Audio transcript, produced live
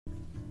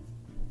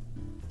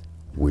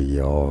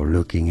we are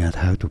looking at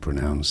how to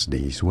pronounce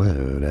these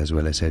words as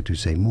well as how to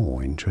say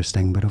more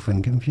interesting but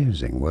often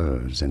confusing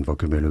words and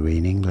vocabulary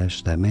in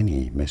English that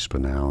many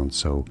mispronounce,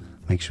 so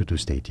make sure to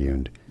stay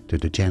tuned to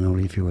the channel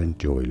if you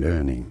enjoy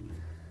learning.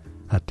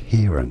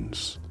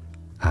 Adherence.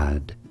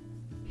 Adherence.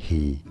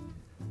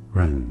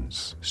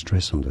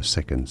 Stress on the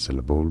second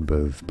syllable.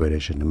 Both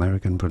British and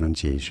American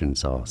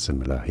pronunciations are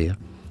similar here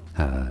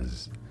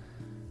as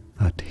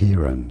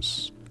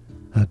adherence.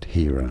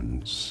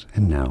 Adherence.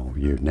 And now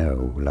you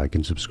know. Like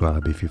and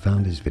subscribe if you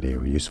found this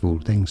video useful.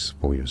 Thanks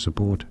for your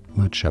support,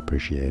 much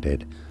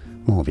appreciated.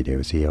 More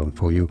videos here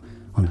for you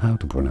on how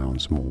to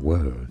pronounce more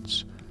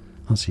words.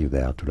 I'll see you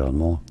there to learn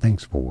more.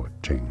 Thanks for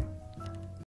watching.